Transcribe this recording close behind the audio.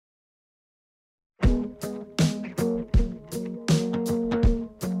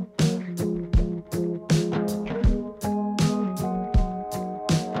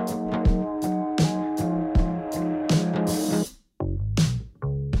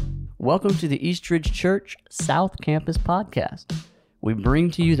Welcome to the Eastridge Church South Campus podcast. We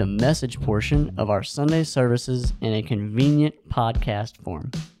bring to you the message portion of our Sunday services in a convenient podcast form.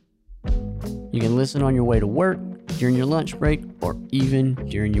 You can listen on your way to work, during your lunch break, or even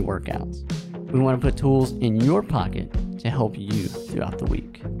during your workouts. We want to put tools in your pocket to help you throughout the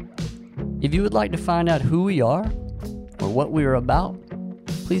week. If you would like to find out who we are or what we are about,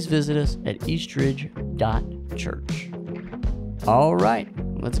 please visit us at eastridge.church. All right,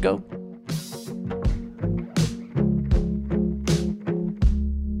 let's go.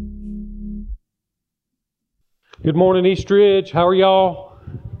 Good morning, Eastridge. How are y'all?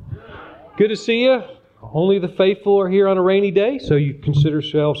 Good to see you. Only the faithful are here on a rainy day, so you consider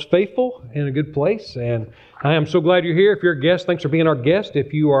yourselves faithful in a good place. And I am so glad you're here. If you're a guest, thanks for being our guest.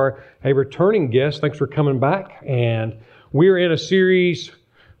 If you are a returning guest, thanks for coming back. And we're in a series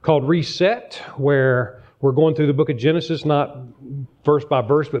called Reset, where we're going through the book of Genesis, not verse by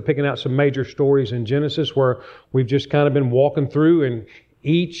verse, but picking out some major stories in Genesis where we've just kind of been walking through, and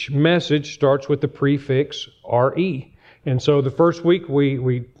each message starts with the prefix RE. And so the first week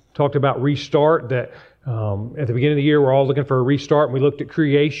we talked about restart, that at the beginning of the year we're all looking for a restart. And we looked at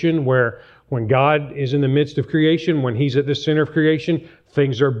creation, where when God is in the midst of creation, when He's at the center of creation,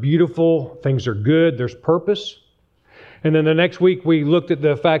 things are beautiful, things are good, there's purpose. And then the next week we looked at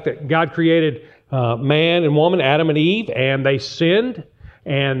the fact that God created man and woman, Adam and Eve, and they sinned,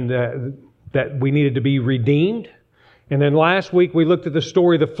 and that we needed to be redeemed. And then last week we looked at the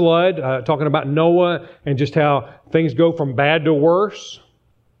story of the flood, talking about Noah and just how things go from bad to worse.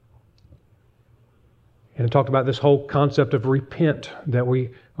 And it talked about this whole concept of repent, that we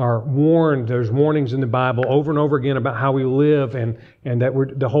are warned. There's warnings in the Bible over and over again about how we live, and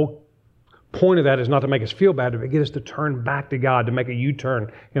that the whole point of that is not to make us feel bad, but get us to turn back to God, to make a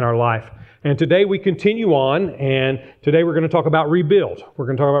U-turn in our life. And today we continue on, and today we're going to talk about rebuild. We're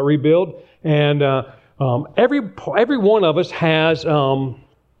going to talk about rebuild, and every one of us has an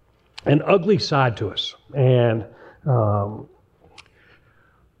ugly side to us, and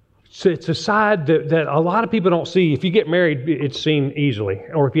so it's a side that a lot of people don't see. If you get married, it's seen easily,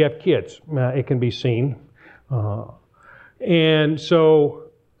 or if you have kids, it can be seen. And so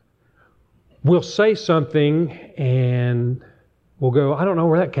we'll say something, and we'll go, I don't know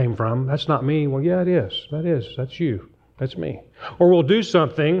where that came from. That's not me. Well, yeah, it is. That's you. That's me. Or we'll do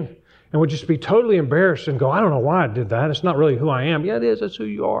something, and we'll just be totally embarrassed and go, I don't know why I did that. It's not really who I am. Yeah, it is. That's who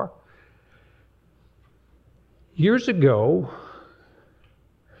you are. Years ago,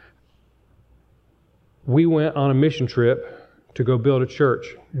 we went on a mission trip to go build a church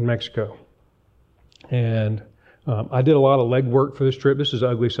in Mexico. And I did a lot of legwork for this trip. This is the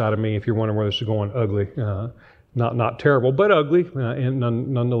ugly side of me, if you're wondering where this is going. Ugly. Not terrible, but ugly, and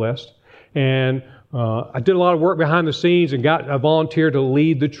nonetheless. And I did a lot of work behind the scenes and got a volunteer to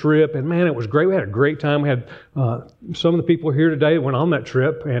lead the trip. And man, it was great. We had a great time. We had some of the people here today that went on that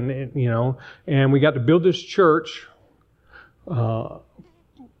trip, and we got to build this church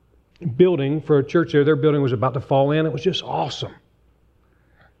building for a church there. Their building was about to fall in. It was just awesome.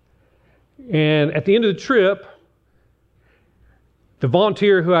 And at the end of the trip, the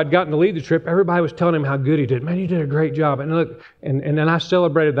volunteer who I'd gotten to lead the trip, everybody was telling him how good he did. Man, you did a great job. And look, and then I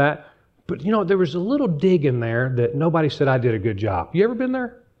celebrated that. But there was a little dig in there that nobody said I did a good job. You ever been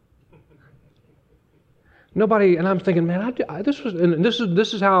there? Nobody. And I'm thinking, man,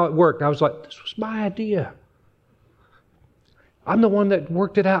 this is how it worked. I was like, this was my idea. I'm the one that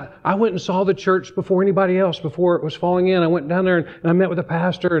worked it out. I went and saw the church before anybody else, before it was falling in. I went down there and I met with the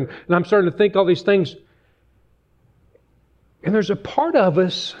pastor, and I'm starting to think all these things. And there's a part of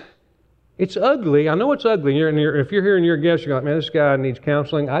us, it's ugly. I know it's ugly. If you're here and you're a guest, you're like, man, this guy needs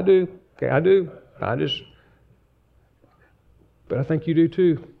counseling. I do. Okay, I do. But I think you do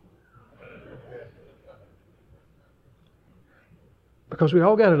too. Because we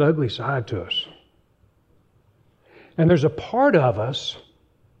all got an ugly side to us. And there's a part of us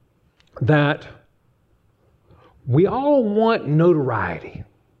that we all want notoriety.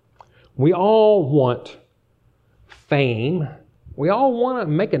 We all want fame. We all want to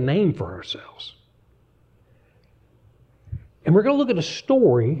make a name for ourselves. And we're going to look at a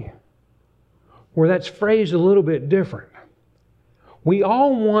story where that's phrased a little bit different. We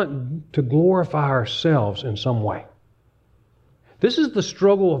all want to glorify ourselves in some way. This is the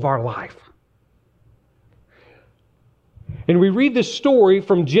struggle of our life. And we read this story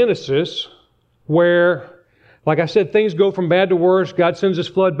from Genesis where, like I said, things go from bad to worse. God sends this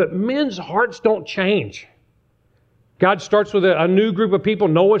flood, but men's hearts don't change. God starts with a new group of people,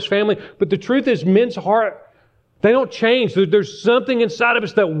 Noah's family, but the truth is men's heart, they don't change. There's something inside of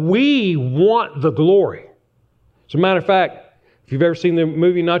us that we want the glory. As a matter of fact, If you've ever seen the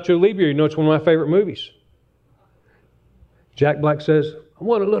movie Nacho Libre, you know it's one of my favorite movies. Jack Black says, I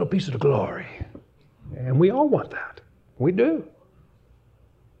want a little piece of the glory. And we all want that. We do.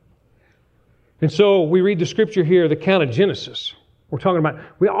 And so we read the scripture here, the account of Genesis. We're talking about,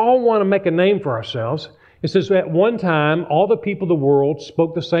 we all want to make a name for ourselves. It says at one time, all the people of the world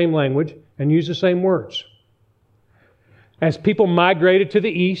spoke the same language and used the same words. As people migrated to the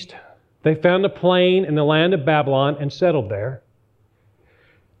east, they found a plain in the land of Babylon and settled there.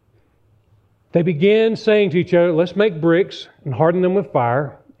 They began saying to each other, let's make bricks and harden them with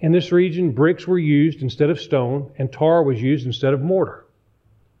fire. In this region, bricks were used instead of stone, and tar was used instead of mortar.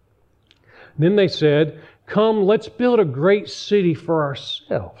 Then they said, come, let's build a great city for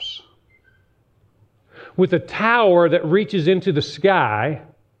ourselves, with a tower that reaches into the sky.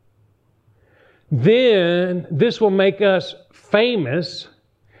 Then this will make us famous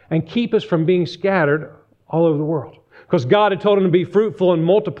and keep us from being scattered all over the world. Because God had told them to be fruitful and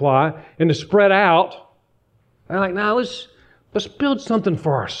multiply and to spread out. They're like, now let's build something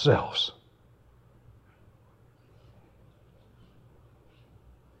for ourselves.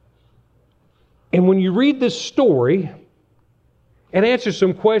 And when you read this story, it answers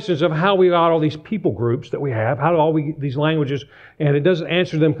some questions of how we got all these people groups that we have, how do all these languages, and it doesn't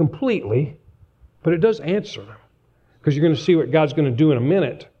answer them completely, but it does answer them. Because you're going to see what God's going to do in a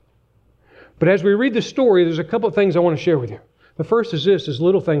minute. But as we read the story, there's a couple of things I want to share with you. The first is this, is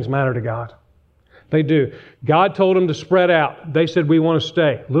little things matter to God. They do. God told them to spread out. They said, we want to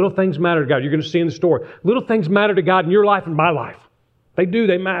stay. Little things matter to God. You're going to see in the story. Little things matter to God in your life and my life. They do.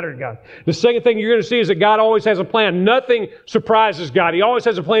 They matter to God. The second thing you're going to see is that God always has a plan. Nothing surprises God. He always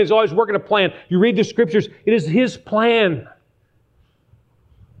has a plan. He's always working a plan. You read the scriptures, it is His plan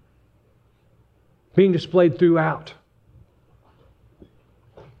being displayed throughout.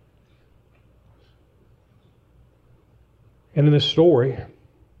 And in this story,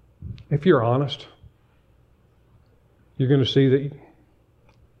 if you're honest, you're going to see that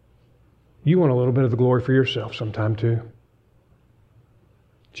you want a little bit of the glory for yourself sometime too.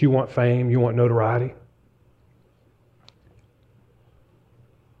 That you want fame, you want notoriety.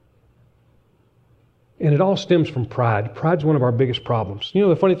 And it all stems from pride. Pride's one of our biggest problems. You know,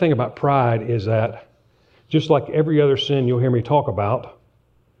 the funny thing about pride is that just like every other sin you'll hear me talk about,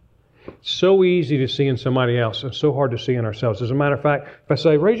 it's so easy to see in somebody else and so hard to see in ourselves. As a matter of fact, if I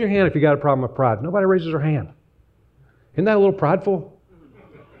say, raise your hand if you got a problem with pride, nobody raises their hand. Isn't that a little prideful?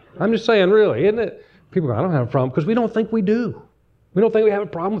 I'm just saying, really, isn't it? People go, I don't have a problem, because we don't think we do. We don't think we have a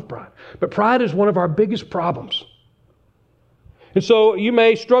problem with pride. But pride is one of our biggest problems. And so you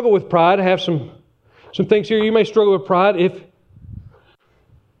may struggle with pride. I have some things here. You may struggle with pride if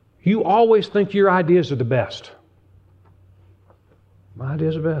you always think your ideas are the best. My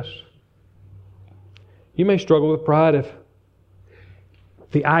ideas are best. You may struggle with pride if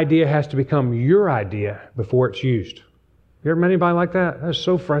the idea has to become your idea before it's used. You ever met anybody like that? That's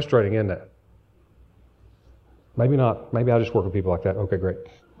so frustrating, isn't it? Maybe not. Maybe I just work with people like that. Okay, great.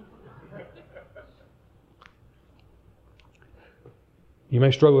 You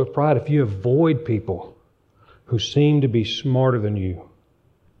may struggle with pride if you avoid people who seem to be smarter than you,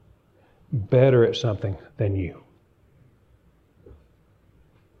 better at something than you.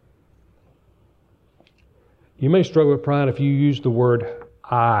 You may struggle with pride if you use the word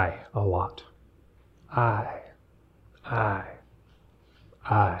I a lot. I.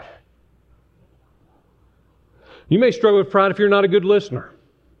 You may struggle with pride if you're not a good listener.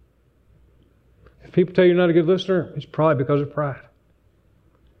 If people tell you you're not a good listener, it's probably because of pride.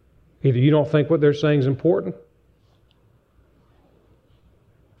 Either you don't think what they're saying is important,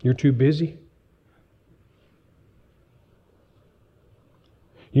 you're too busy.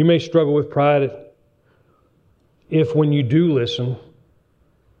 You may struggle with pride if when you do listen,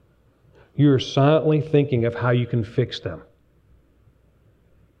 you're silently thinking of how you can fix them.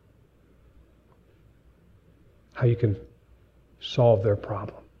 How you can solve their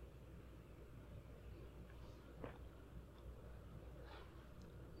problem.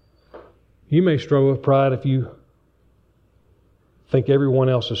 You may struggle with pride if you think everyone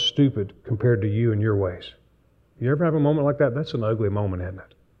else is stupid compared to you and your ways. You ever have a moment like that? That's an ugly moment, isn't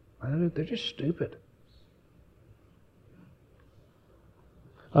it? They're just stupid.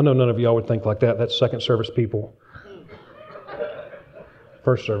 I know none of y'all would think like that. That's second service people.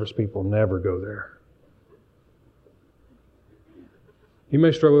 First service people never go there. You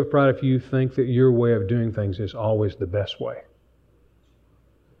may struggle with pride if you think that your way of doing things is always the best way.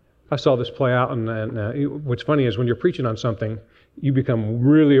 I saw this play out, and what's funny is when you're preaching on something, you become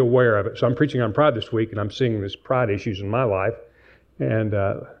really aware of it. So I'm preaching on pride this week, and I'm seeing this pride issues in my life. And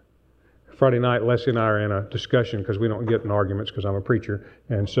Friday night, Leslie and I are in a discussion because we don't get in arguments because I'm a preacher.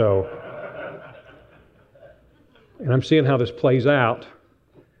 And I'm seeing how this plays out.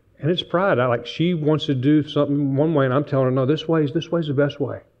 And it's pride. She wants to do something one way, and I'm telling her, no, this way is the best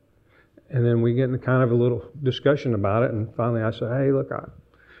way. And then we get in kind of a little discussion about it, and finally I say, hey, look, I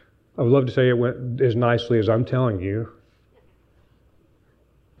would love to say it went as nicely as I'm telling you.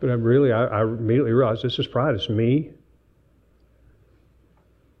 But I immediately realized this is pride. It's me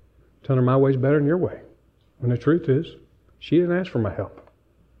telling her my way's better than your way. When the truth is, she didn't ask for my help.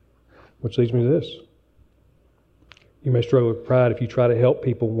 Which leads me to this. You may struggle with pride if you try to help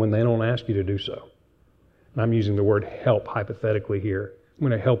people when they don't ask you to do so. And I'm using the word help hypothetically here. I'm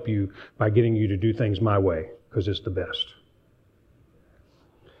going to help you by getting you to do things my way because it's the best.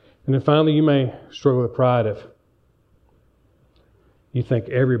 And then finally, you may struggle with pride if you think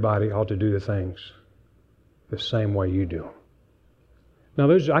everybody ought to do the things the same way you do. Now,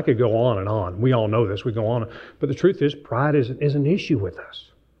 I could go on and on. We all know this. We go on. But the truth is, pride is an issue with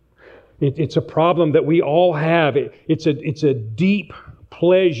us. It's a problem that we all have. It's a deep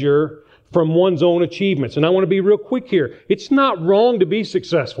pleasure from one's own achievements. And I want to be real quick here. It's not wrong to be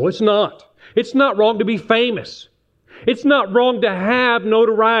successful. It's not. It's not wrong to be famous. It's not wrong to have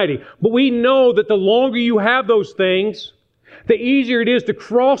notoriety. But we know that the longer you have those things, the easier it is to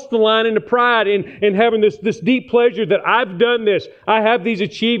cross the line into pride and having this deep pleasure that I've done this. I have these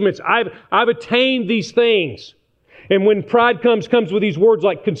achievements. I've attained these things. And when pride comes with these words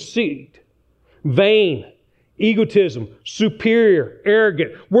like conceit, vain, egotism, superior,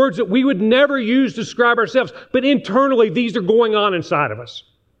 arrogant, words that we would never use to describe ourselves, but internally these are going on inside of us.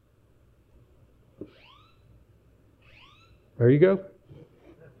 There you go.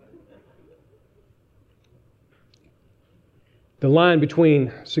 The line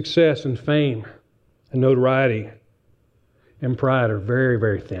between success and fame and notoriety and pride are very,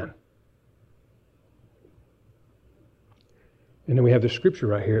 very thin. And then we have the scripture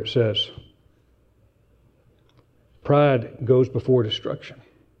right here. It says, pride goes before destruction.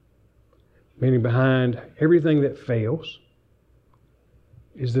 Meaning behind everything that fails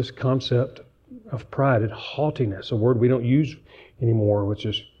is this concept of pride and haughtiness, a word we don't use anymore, which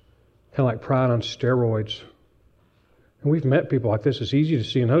is kind of like pride on steroids. And we've met people like this. It's easy to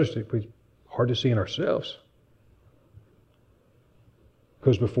see in others, but hard to see in ourselves. It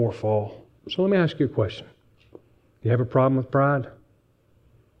goes before fall. So let me ask you a question. Do you have a problem with pride?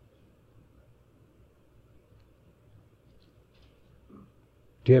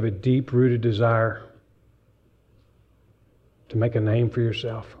 Do you have a deep-rooted desire to make a name for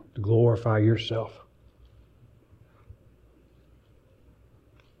yourself, to glorify yourself?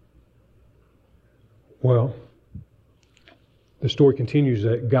 Well, the story continues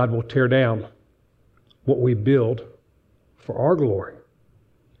that God will tear down what we build for our glory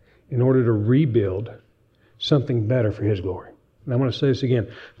in order to rebuild something better for His glory. And I want to say this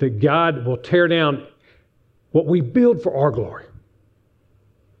again, that God will tear down what we build for our glory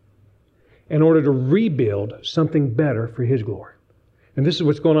in order to rebuild something better for His glory. And this is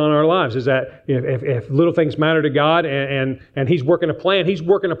what's going on in our lives, is that if little things matter to God and He's working a plan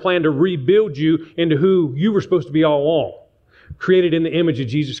to rebuild you into who you were supposed to be all along, created in the image of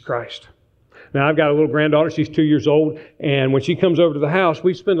Jesus Christ. Now, I've got a little granddaughter. She's 2 years old. And when she comes over to the house,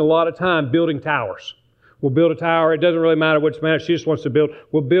 we spend a lot of time building towers. We'll build a tower. It doesn't really matter what's matter. She just wants to build.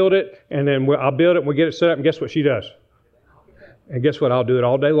 We'll build it, and then I'll build it, and we'll get it set up. And guess what she does? And guess what? I'll do it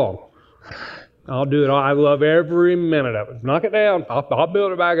all day long. I'll do it all. I love every minute of it. Knock it down. I'll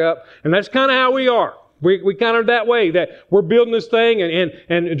build it back up. And that's kind of how we are. We kind of that way, that we're building this thing,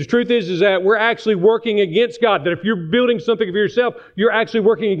 and the truth is that we're actually working against God. That if you're building something for yourself, you're actually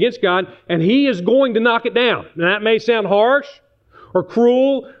working against God, and He is going to knock it down. And that may sound harsh or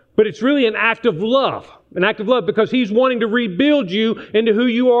cruel, but it's really an act of love. An act of love because He's wanting to rebuild you into who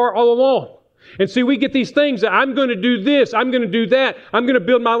you are all along. And see, we get these things that I'm going to do this, I'm going to do that, I'm going to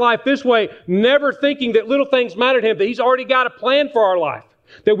build my life this way, never thinking that little things matter to Him, that He's already got a plan for our life.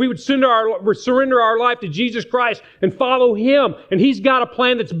 That we would surrender our life to Jesus Christ and follow Him. And He's got a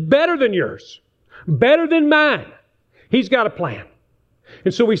plan that's better than yours. Better than mine. He's got a plan.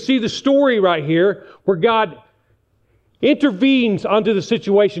 And so we see the story right here where God intervenes onto the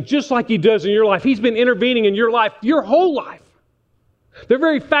situation just like He does in your life. He's been intervening in your life, your whole life. The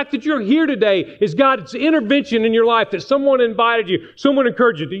very fact that you're here today is God's intervention in your life, that someone invited you, someone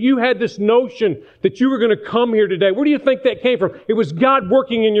encouraged you, that you had this notion that you were going to come here today. Where do you think that came from? It was God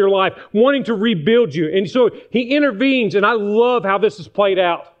working in your life, wanting to rebuild you. And so He intervenes, and I love how this is played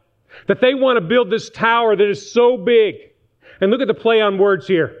out. That they want to build this tower that is so big. And look at the play on words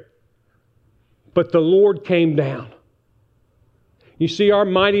here. But the Lord came down. You see, our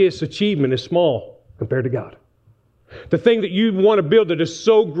mightiest achievement is small compared to God. The thing that you want to build that is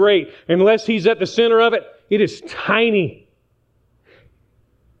so great, unless He's at the center of it, it is tiny.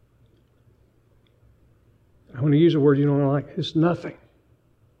 I want to use a word you don't like. It's nothing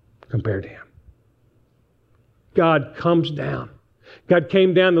compared to Him. God comes down. God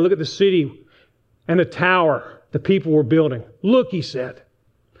came down to look at the city and the tower the people were building. Look, He said.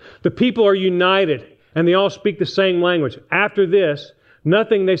 The people are united and they all speak the same language. After this,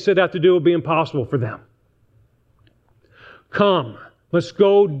 nothing they set out to do will be impossible for them. Come, let's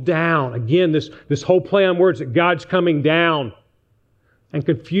go down. Again, this whole play on words that God's coming down and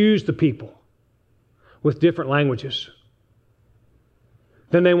confuse the people with different languages.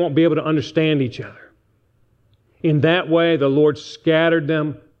 Then they won't be able to understand each other. In that way, the Lord scattered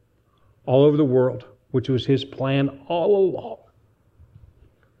them all over the world, which was His plan all along.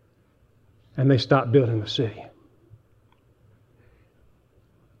 And they stopped building the city.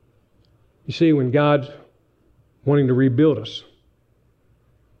 You see, when God's wanting to rebuild us,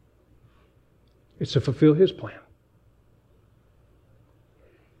 it's to fulfill His plan.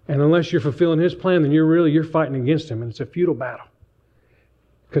 And unless you're fulfilling His plan, then you're fighting against Him, and it's a futile battle.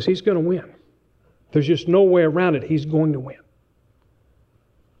 Because He's going to win. There's just no way around it. He's going to win.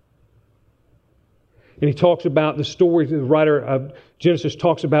 And he talks about the story, the writer of Genesis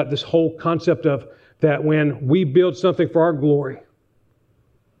talks about this whole concept of that when we build something for our glory,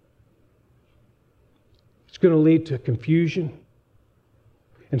 it's going to lead to confusion.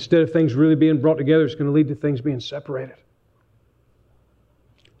 Instead of things really being brought together, it's going to lead to things being separated.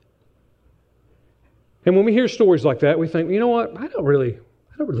 And when we hear stories like that, we think, you know what? I don't really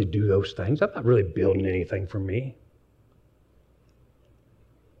do those things. I'm not really building anything for me.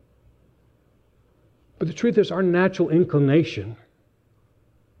 But the truth is, our natural inclination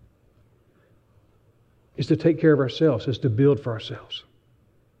is to take care of ourselves, is to build for ourselves.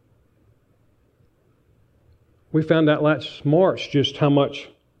 We found out last March just how much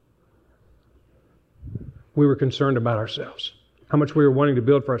we were concerned about ourselves, how much we were wanting to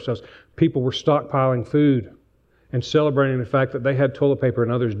build for ourselves. People were stockpiling food and celebrating the fact that they had toilet paper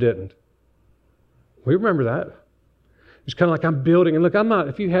and others didn't. We remember that. It's kind of like I'm building, and look,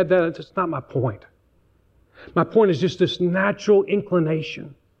 if you had that, it's not my point. My point is just this natural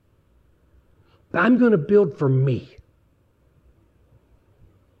inclination that I'm going to build for me.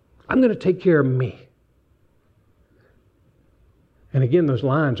 I'm going to take care of me. And again, those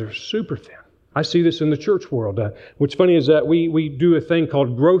lines are super thin. I see this in the church world. What's funny is that we do a thing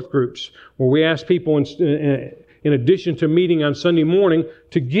called growth groups, where we ask people in addition to meeting on Sunday morning,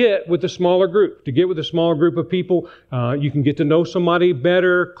 to get with a smaller group. To get with a smaller group of people, you can get to know somebody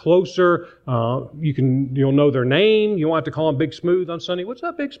better, closer. You'll know their name. You won't have to call them Big Smooth on Sunday. What's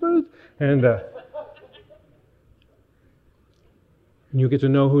up, Big Smooth? And you'll get to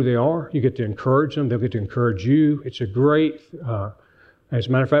know who they are. You get to encourage them. They'll get to encourage you. It's a great. As a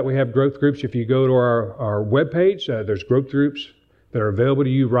matter of fact, we have growth groups. If you go to our webpage, there's growth groups that are available to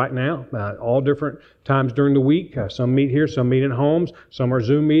you right now, all different times during the week. Some meet here, some meet in homes, some are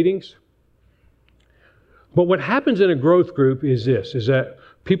Zoom meetings. But what happens in a growth group is this, is that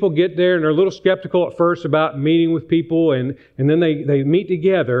people get there and they're a little skeptical at first about meeting with people, and then they meet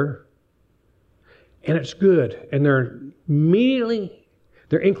together, and it's good. And their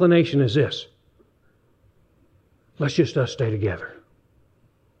inclination is this: let's just us stay together.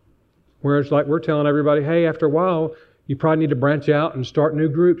 Whereas like we're telling everybody, hey, after a while, you probably need to branch out and start new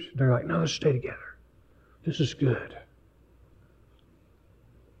groups. They're like, no, let's stay together. This is good.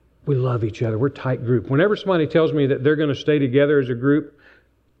 We love each other. We're a tight group. Whenever somebody tells me that they're going to stay together as a group,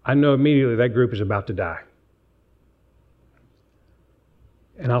 I know immediately that group is about to die.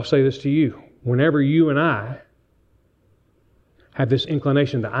 And I'll say this to you. Whenever you and I have this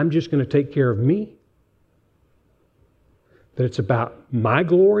inclination that I'm just going to take care of me, that it's about my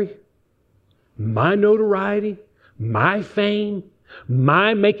glory, my notoriety, my fame,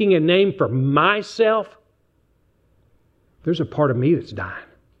 my making a name for myself, there's a part of me that's dying.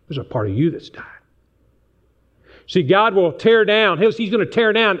 There's a part of you that's dying. See, God will tear down. He's going to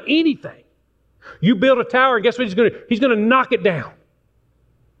tear down anything. You build a tower, and guess what? He's going to knock it down.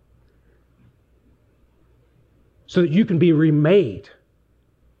 So that you can be remade.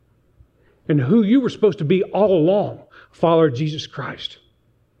 And who you were supposed to be all along, follower of Jesus Christ.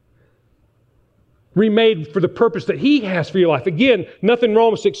 Remade for the purpose that He has for your life. Again, nothing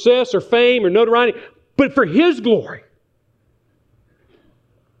wrong with success or fame or notoriety, but for His glory.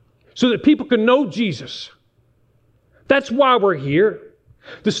 So that people can know Jesus. That's why we're here.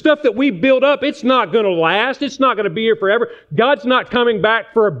 The stuff that we build up, it's not going to last. It's not going to be here forever. God's not coming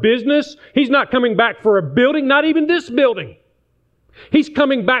back for a business. He's not coming back for a building, not even this building. He's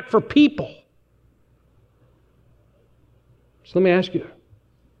coming back for people. So let me ask you,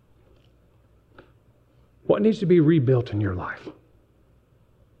 what needs to be rebuilt in your life?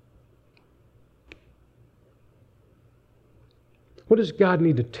 What does God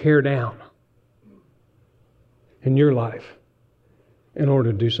need to tear down in your life in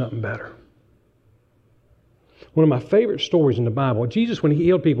order to do something better? One of my favorite stories in the Bible, Jesus, when He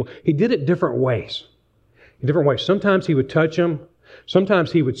healed people, He did it different ways. In different ways. Sometimes He would touch them.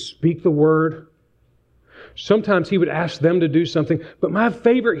 Sometimes He would speak the word. Sometimes He would ask them to do something. But my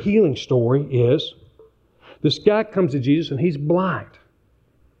favorite healing story is this guy comes to Jesus and he's blind.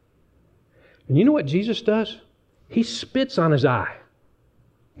 And you know what Jesus does? He spits on his eye.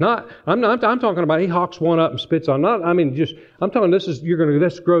 I'm talking about He hawks one up and spits on. I'm telling you,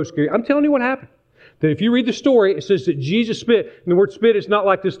 that's gross, scary. I'm telling you what happened. That if you read the story, it says that Jesus spit, and the word spit is not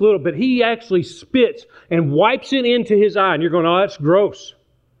like this little, but He actually spits and wipes it into his eye. And you're going, oh, that's gross.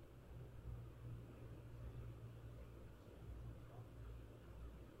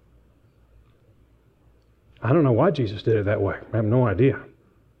 I don't know why Jesus did it that way. I have no idea.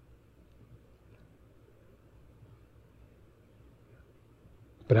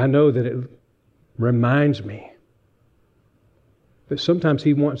 But I know that it reminds me that sometimes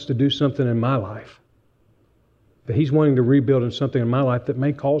He wants to do something in my life. That He's wanting to rebuild in something in my life that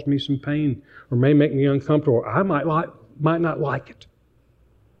may cause me some pain or may make me uncomfortable. Or I might not like it.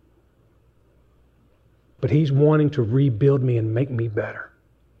 But He's wanting to rebuild me and make me better.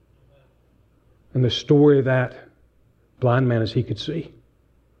 And the story of that blind man as he could see.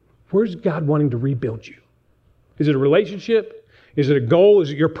 Where's God wanting to rebuild you? Is it a relationship? Is it a goal? Is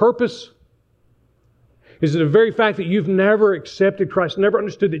it your purpose? Is it the very fact that you've never accepted Christ, never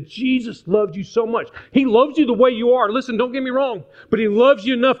understood that Jesus loves you so much? He loves you the way you are. Listen, don't get me wrong. But He loves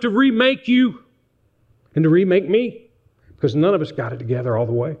you enough to remake you and to remake me. Because none of us got it together all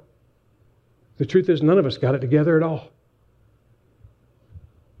the way. The truth is, none of us got it together at all.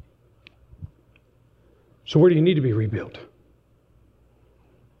 So where do you need to be rebuilt?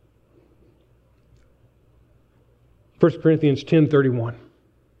 1 Corinthians 10:31.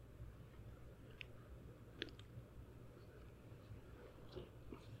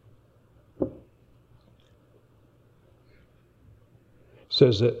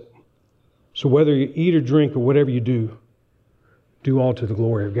 Says that, so whether you eat or drink or whatever you do all to the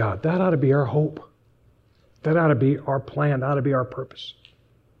glory of God. That ought to be our hope. That ought to be our plan. That ought to be our purpose.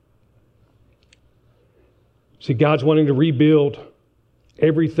 See, God's wanting to rebuild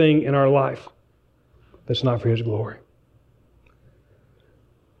everything in our life that's not for His glory.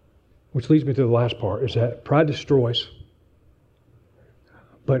 Which leads me to the last part, is that pride destroys,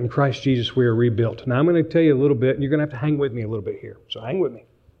 but in Christ Jesus we are rebuilt. Now I'm going to tell you a little bit, and you're going to have to hang with me a little bit here. So hang with me.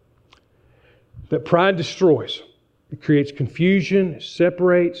 That pride destroys. It creates confusion, it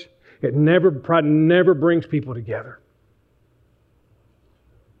separates. Pride never brings people together.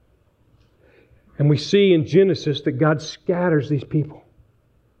 And we see in Genesis that God scatters these people.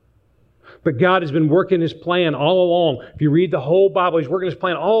 But God has been working His plan all along. If you read the whole Bible, He's working His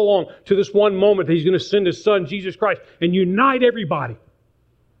plan all along to this one moment that He's going to send His Son, Jesus Christ, and unite everybody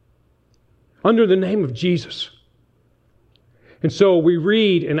under the name of Jesus. And so we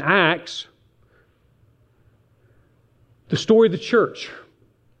read in Acts the story of the church.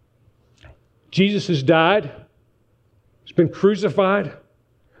 Jesus has died. He's been crucified.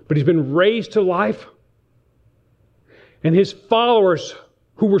 But He's been raised to life. And His followers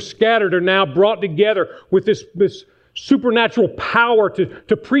who were scattered are now brought together with this supernatural power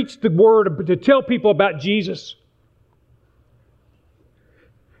to preach the Word, to tell people about Jesus.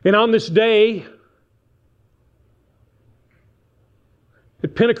 And on this day,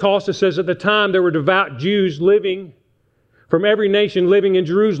 at Pentecost, it says at the time there were devout Jews living from every nation living in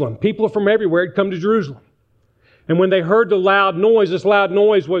Jerusalem. People from everywhere had come to Jerusalem. And when they heard the loud noise, this loud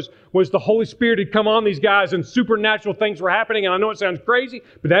noise was the Holy Spirit had come on these guys and supernatural things were happening. And I know it sounds crazy,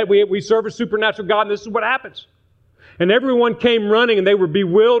 but we serve a supernatural God and this is what happens. And everyone came running and they were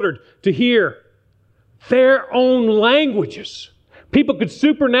bewildered to hear their own languages. People could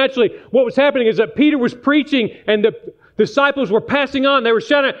supernaturally, what was happening is that Peter was preaching and the disciples were passing on. They were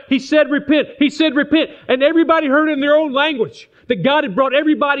shouting, He said repent, He said repent. And everybody heard it in their own language. That God had brought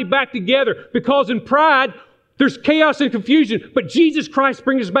everybody back together because in pride, there's chaos and confusion, but Jesus Christ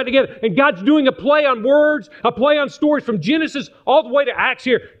brings us back together. And God's doing a play on words, a play on stories from Genesis all the way to Acts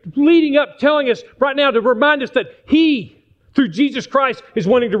here, leading up, telling us right now to remind us that He, through Jesus Christ, is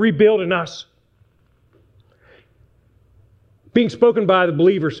wanting to rebuild in us. Being spoken by the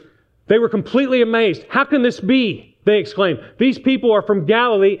believers, they were completely amazed. How can this be? they exclaim. These people are from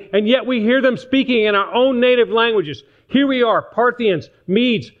Galilee, and yet we hear them speaking in our own native languages. Here we are, Parthians,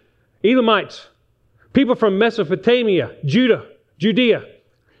 Medes, Elamites, people from Mesopotamia, Judea,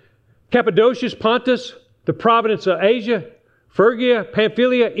 Cappadocia, Pontus, the province of Asia, Phrygia,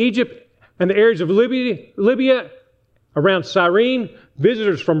 Pamphylia, Egypt, and the areas of Libya around Cyrene,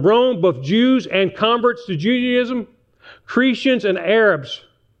 visitors from Rome, both Jews and converts to Judaism, Cretans and Arabs.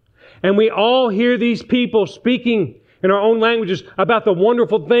 And we all hear these people speaking in our own languages about the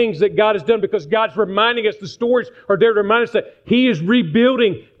wonderful things that God has done, because God's reminding us, the stories are there to remind us that He is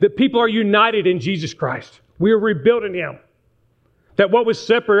rebuilding, that people are united in Jesus Christ. We are rebuilding Him. That what was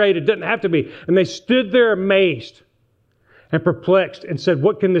separated doesn't have to be. And they stood there amazed and perplexed and said,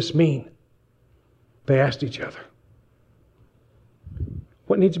 what can this mean? They asked each other.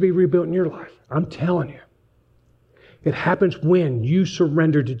 What needs to be rebuilt in your life? I'm telling you. It happens when you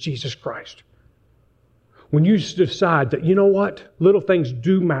surrender to Jesus Christ. When you decide that, you know what? Little things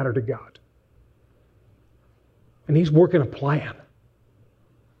do matter to God. And He's working a plan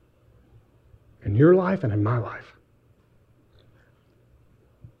in your life and in my life.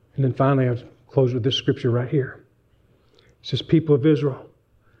 And then finally, I'll close with this scripture right here. It says, people of Israel,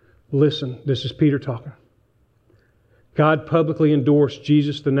 listen. This is Peter talking. God publicly endorsed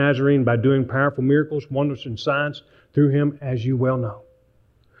Jesus the Nazarene by doing powerful miracles, wonders, and signs through Him, as you well know.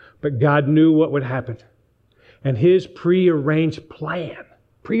 But God knew what would happen. And His prearranged plan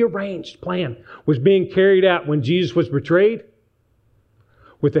was being carried out when Jesus was betrayed.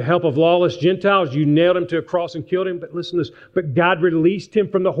 With the help of lawless Gentiles, you nailed Him to a cross and killed Him. But listen to this. But God released Him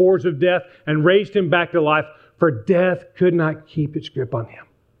from the horrors of death and raised Him back to life, for death could not keep its grip on Him.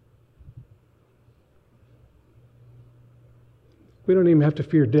 We don't even have to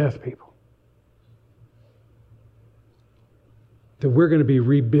fear death, people. That we're going to be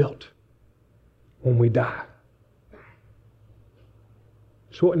rebuilt when we die.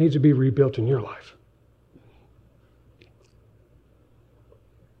 So what needs to be rebuilt in your life?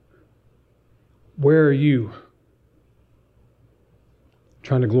 Where are you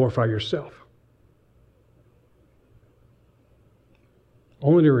trying to glorify yourself?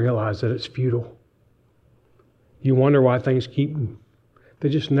 Only to realize that it's futile. You wonder why things they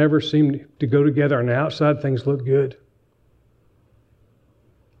just never seem to go together. On the outside, things look good.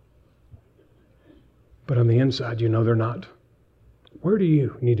 But on the inside, you know they're not. Where do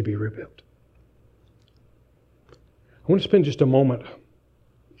you need to be rebuilt? I want to spend just a moment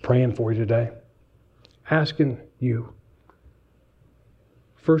praying for you today. Asking you,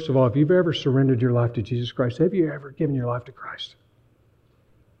 first of all, if you've ever surrendered your life to Jesus Christ, have you ever given your life to Christ?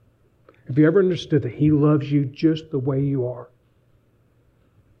 Have you ever understood that He loves you just the way you are?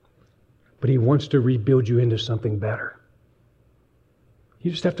 But He wants to rebuild you into something better.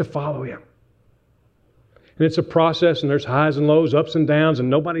 You just have to follow Him. And it's a process, and there's highs and lows, ups and downs, and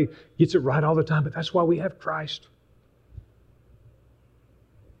nobody gets it right all the time, but that's why we have Christ.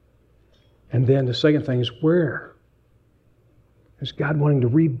 And then the second thing is, where is God wanting to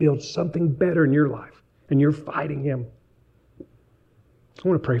rebuild something better in your life? And you're fighting Him. I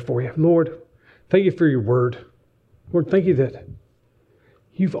want to pray for you. Lord, thank you for your word. Lord, thank you that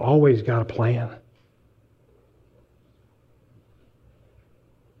you've always got a plan.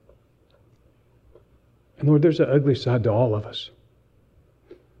 And Lord, there's an ugly side to all of us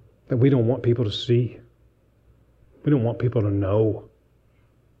that we don't want people to see. We don't want people to know.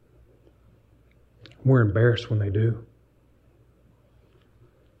 We're embarrassed when they do.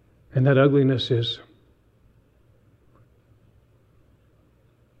 And that ugliness is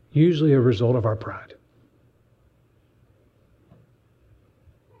usually a result of our pride.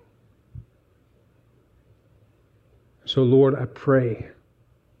 So Lord, I pray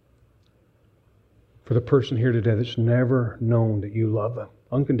for the person here today that's never known that you love them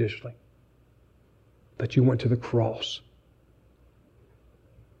unconditionally, that you went to the cross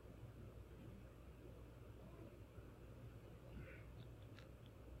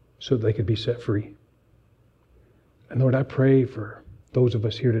so that they could be set free. And Lord, I pray for those of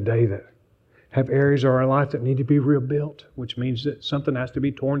us here today that have areas of our life that need to be rebuilt, which means that something has to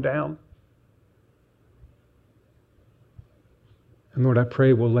be torn down. And Lord, I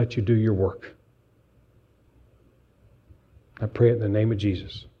pray we'll let you do your work. I pray it in the name of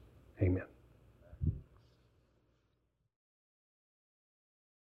Jesus. Amen.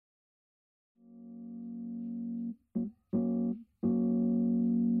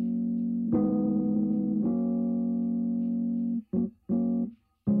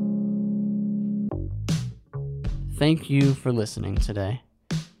 Thank you for listening today.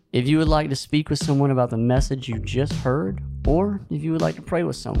 If you would like to speak with someone about the message you just heard, or if you would like to pray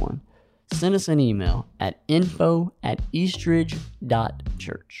with someone, send us an email at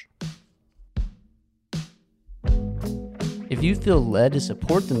info@eastridge.church. If you feel led to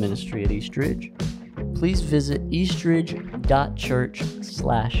support the ministry at Eastridge, please visit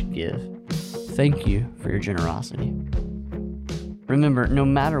eastridge.church/give. Thank you for your generosity. Remember, no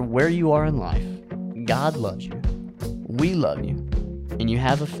matter where you are in life, God loves you, we love you, and you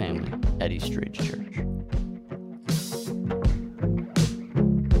have a family at Eastridge Church.